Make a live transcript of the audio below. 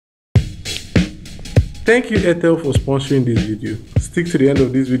Thank you Airtel for sponsoring this video. Stick to the end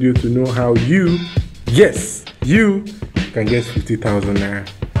of this video to know how you, yes, you can get 50,000 naira.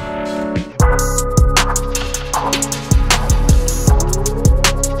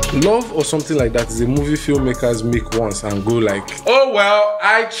 Love or Something Like That is a movie filmmakers make once and go like, oh well,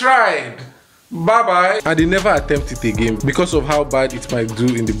 I tried, bye bye, and they never attempt it again because of how bad it might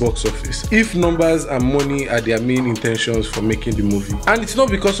do in the box office if numbers and money are their main intentions for making the movie. And it's not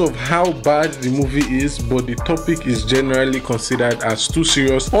because of how bad the movie is, but the topic is generally considered as too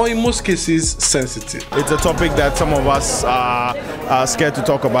serious or in most cases sensitive. It's a topic that some of us are scared to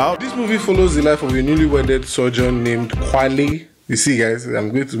talk about. This movie follows the life of a newly-wedded surgeon named Kwale. You see guys,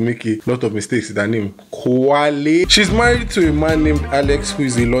 I'm going to make a lot of mistakes with her name. Kwale. She's married to a man named Alex who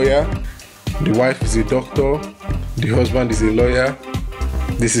is a lawyer. The wife is a doctor. The husband is a lawyer.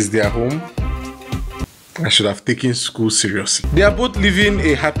 This is their home. I should have taken school seriously. They are both living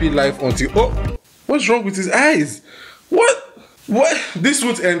a happy life until... Oh! What's wrong with his eyes? What? This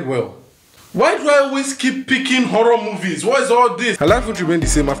won't end well. Why do I always keep picking horror movies? What is all this? Her life won't remain the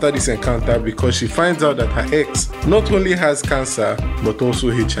same after this encounter because she finds out that her ex not only has cancer but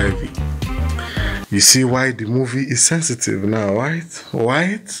also HIV. You see why the movie is sensitive now, right?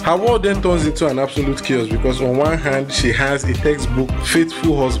 Her world then turns into an absolute chaos because on one hand, she has a textbook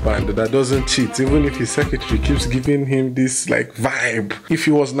faithful husband that doesn't cheat, even if his secretary keeps giving him this like vibe. If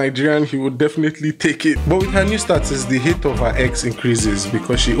he was Nigerian, he would definitely take it. But with her new status, the hate of her ex increases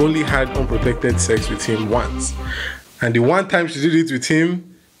because she only had unprotected sex with him once. And the one time she did it with him,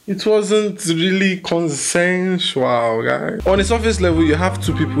 it wasn't really consensual, guys. On a surface level, you have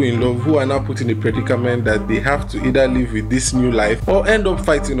two people in love who are now put in a predicament that they have to either live with this new life or end up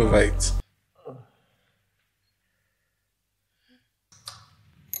fighting over it.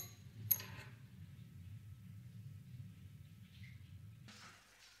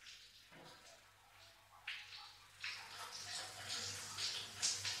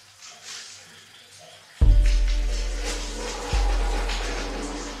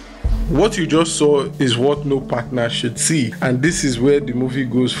 What you just saw is what no partner should see, and this is where the movie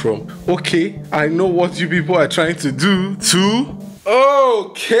goes from, okay, I know what you people are trying to do, to,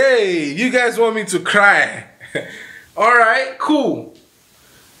 okay, you guys want me to cry. Alright, cool.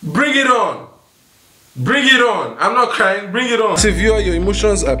 Bring it on. Bring it on. I'm not crying, bring it on. As a viewer, your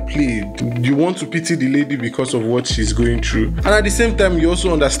emotions are played. You want to pity the lady because of what she's going through, and at the same time you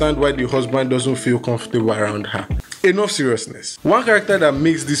also understand why the husband doesn't feel comfortable around her. Enough seriousness. One character that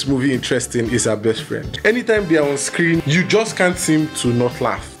makes this movie interesting is her best friend. Anytime they are on screen, you just can't seem to not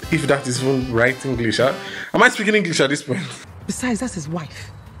laugh. If that is even right English, huh? Am I speaking English at this point? Besides, that's his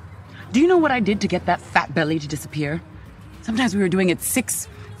wife. Do you know what I did to get that fat belly to disappear? Sometimes we were doing it 6,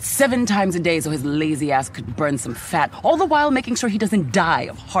 7 times a day so his lazy ass could burn some fat, all the while making sure he doesn't die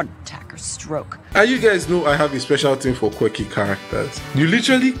of heart attack or stroke. And you guys know I have a special thing for quirky characters. You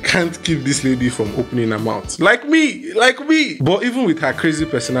literally can't keep this lady from opening her mouth. Like me. But even with her crazy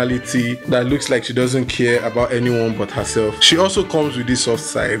personality that looks like she doesn't care about anyone but herself, she also comes with this soft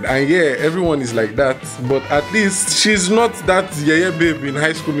side. And yeah, everyone is like that, but at least she's not that yeye babe in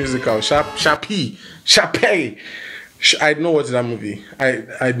High School Musical. Shappy. I'd not watch that movie.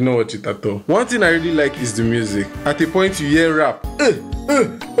 I'd not watch it at all. One thing I really like is the music. At a point you hear rap,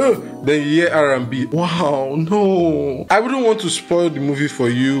 then you hear R&B. Wow, no. I wouldn't want to spoil the movie for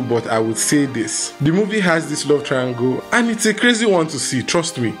you, but I would say this. The movie has this love triangle, and it's a crazy one to see,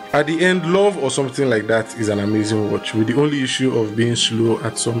 trust me. At the end, Love or Something Like That is an amazing watch, with the only issue of being slow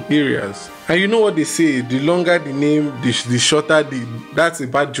at some areas. And you know what they say, the longer the name, the shorter the... That's a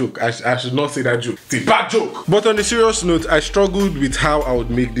bad joke. I should not say that joke. It's a bad joke. But on a serious note, I struggled with how I would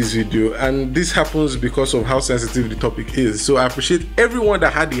make this video, and this happens because of how sensitive the topic is. So I appreciate everyone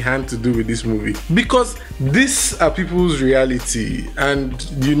that had a hand to do with this movie, because these are people's reality and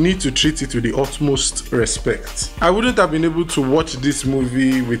you need to treat it with the utmost respect. I wouldn't have been able to watch this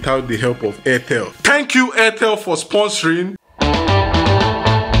movie without the help of Airtel. Thank you Airtel for sponsoring.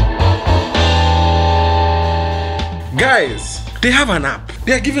 Guys, they have an app.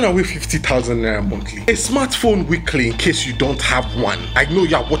 They are giving away 50,000 naira monthly. A smartphone weekly in case you don't have one. I know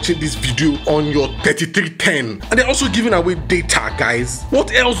you are watching this video on your 3310. And they're also giving away data, guys.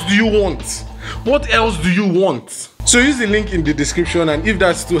 What else do you want? What else do you want? So use the link in the description, and if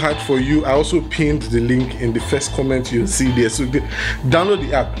that's too hard for you, I also pinned the link in the first comment you'll see there. So download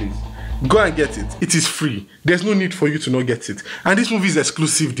the app, please. Go and get it. It is free. There's no need for you to not get it. And this movie is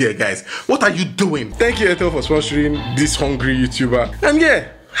exclusive there, guys. What are you doing? Thank you, Airtel, for sponsoring this hungry YouTuber. And yeah,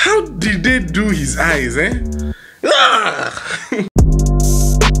 how did they do his eyes, eh?